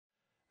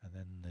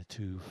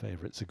two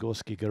favourites,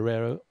 Zagorski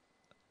Guerrero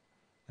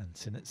and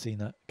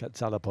Sinitsina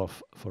Katzalapov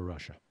for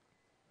Russia.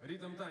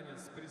 Ритм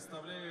танец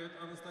представляют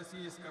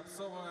Анастасия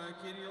Скопцова,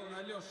 Кирилл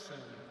Алешин,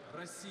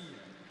 Россия.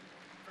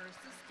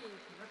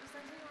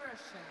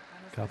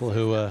 Couple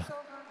who were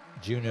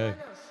junior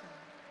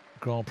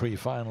Grand Prix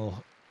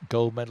final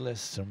gold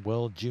medalists and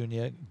world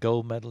junior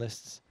gold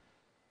medalists.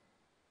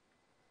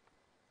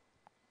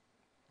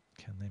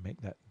 Can they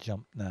make that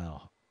jump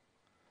now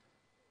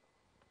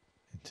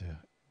into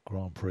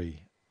Grand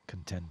Prix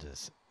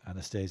contenders?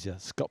 Anastasia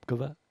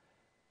Skoptcova,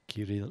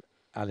 Kirill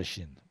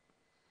Aleshin.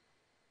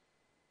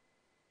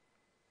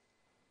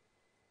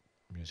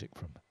 Music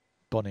from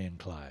Bonnie and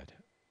Clyde.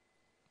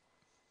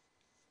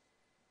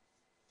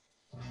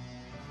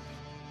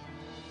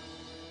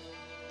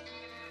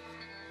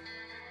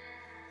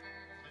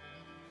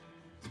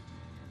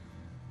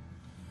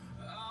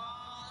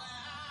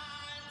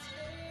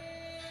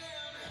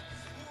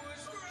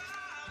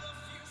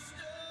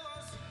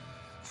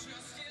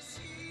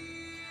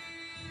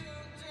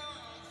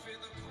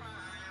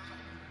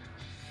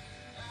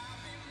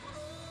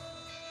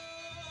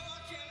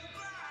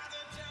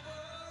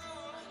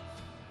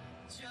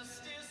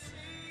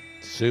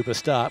 Super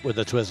start with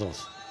the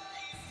Twizzles.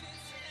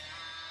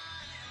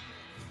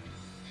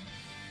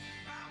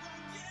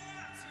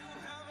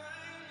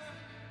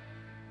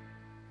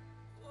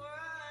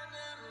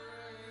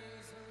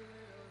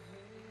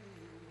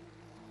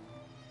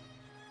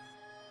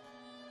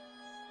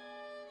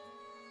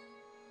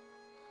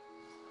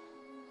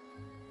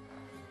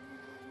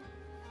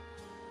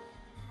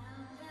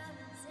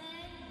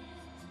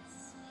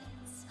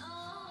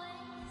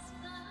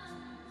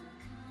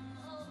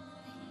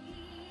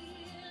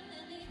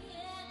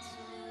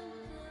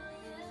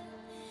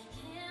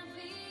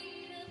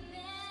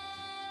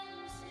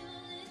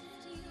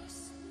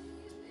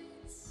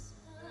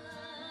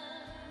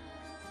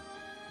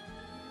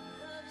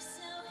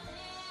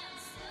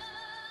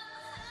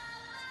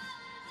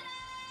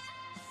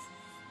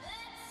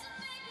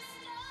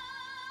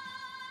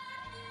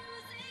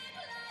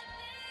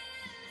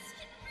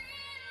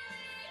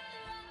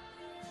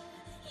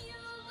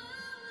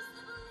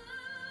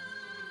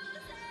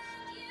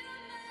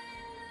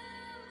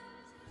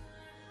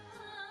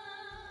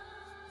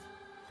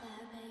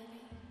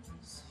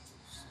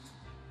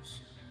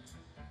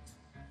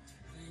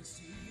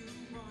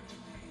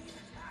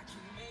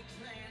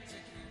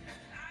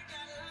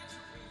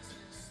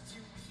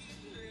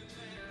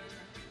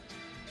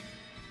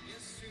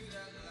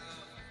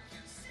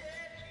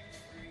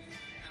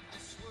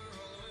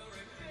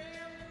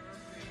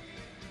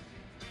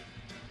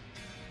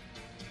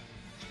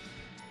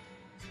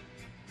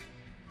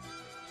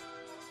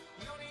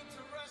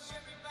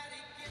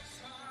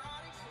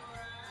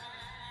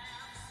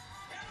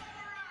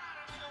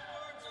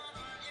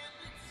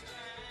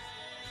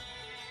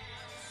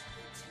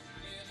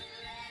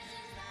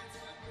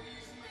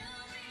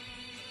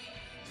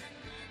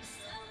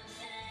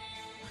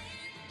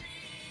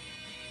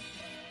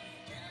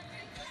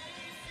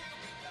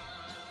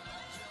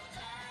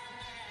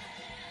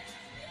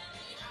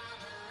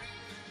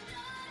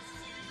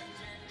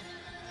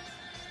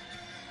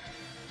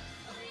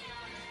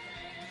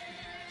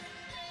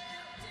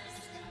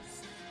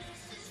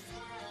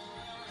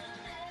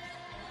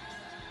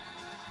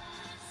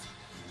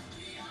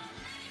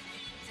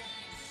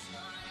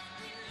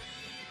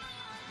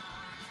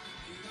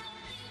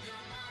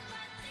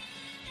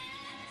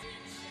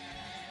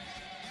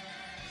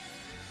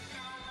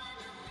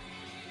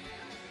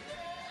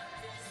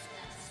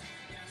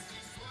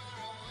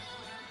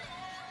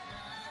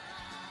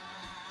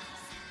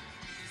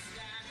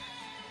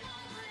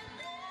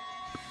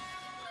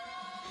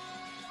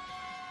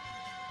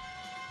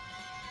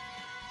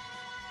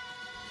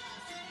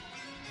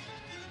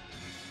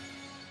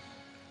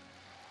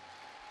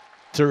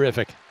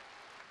 Terrific.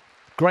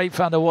 Great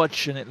fun to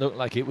watch, and it looked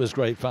like it was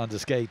great fun to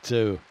skate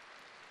too.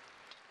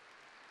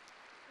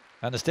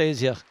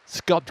 Anastasia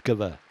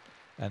Skoptcova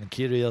and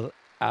Kirill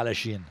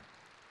Aleshin.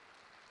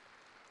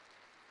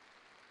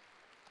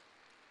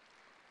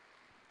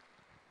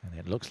 And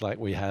it looks like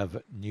we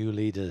have new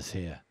leaders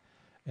here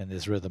in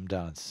this rhythm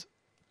dance.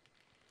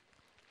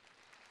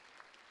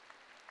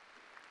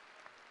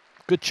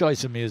 Good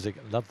choice of music.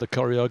 Love the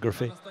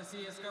choreography.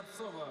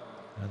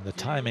 And the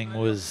timing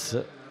was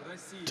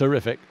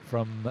terrific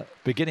from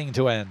beginning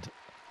to end.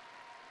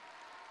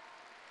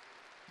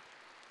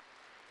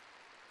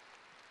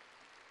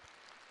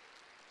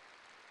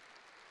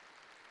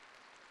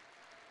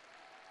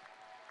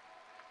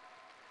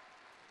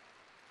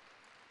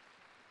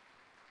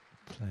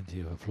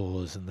 Plenty of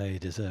applause, and they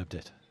deserved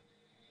it.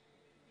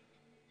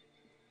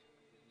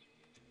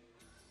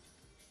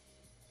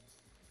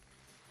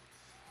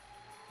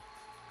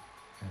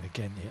 And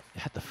again, you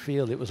had the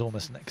feel it was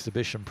almost an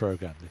exhibition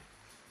program. The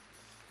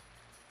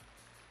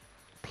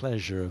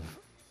pleasure of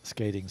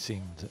skating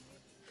seemed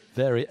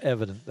very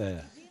evident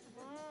there.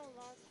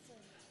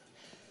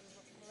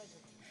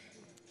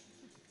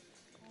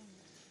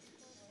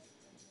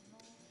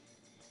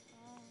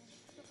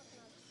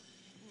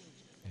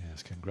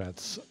 Yes,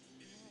 congrats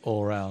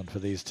all round for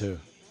these two.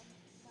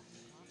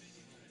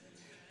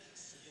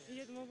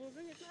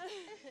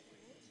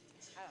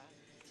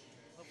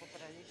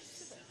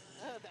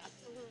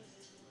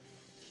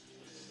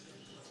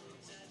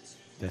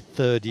 Their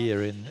third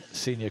year in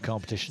senior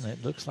competition.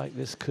 It looks like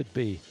this could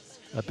be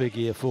a big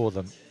year for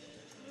them.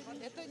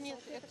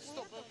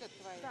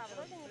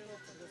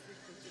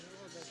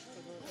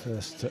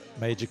 First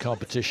major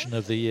competition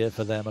of the year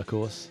for them, of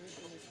course.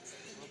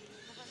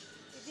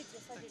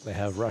 They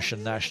have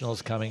Russian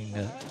nationals coming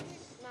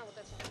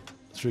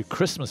through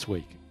Christmas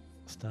week.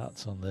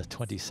 Starts on the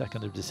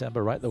 22nd of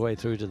December, right the way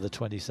through to the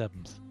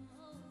 27th.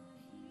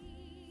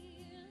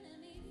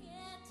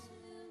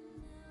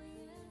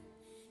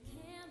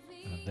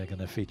 And they're going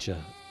to feature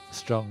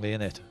strongly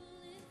in it,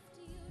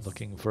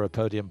 looking for a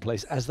podium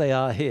place, as they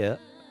are here.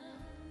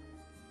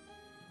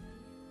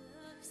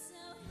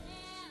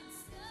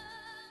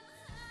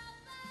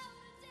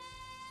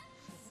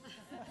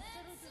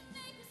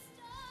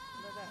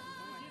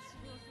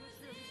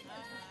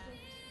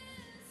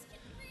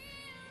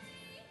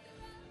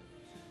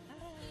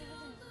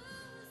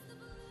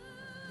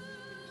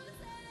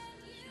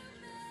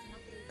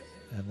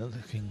 And they're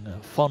looking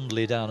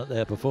fondly down at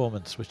their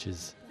performance, which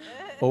is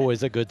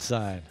always a good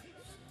sign.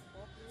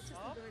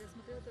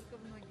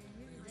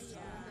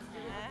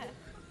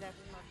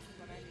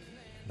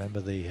 Remember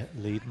the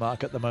lead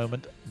mark at the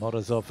moment,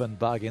 Morozov and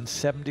Bargin,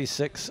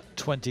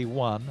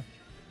 76-21.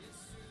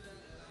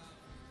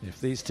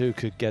 If these two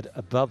could get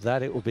above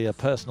that, it will be a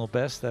personal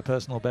best, their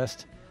personal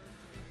best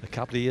a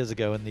couple of years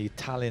ago in the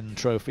Tallinn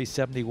Trophy,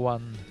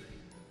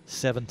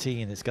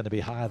 71-17. It's going to be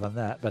higher than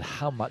that, but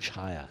how much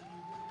higher?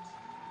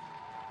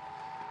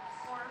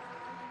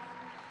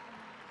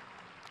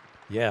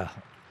 Yeah,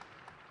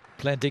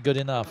 plenty good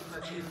enough.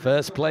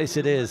 First place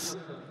it is,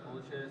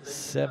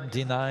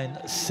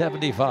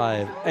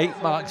 79-75.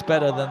 8 marks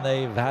better than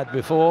they've had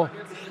before.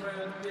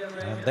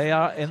 And they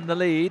are in the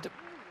lead.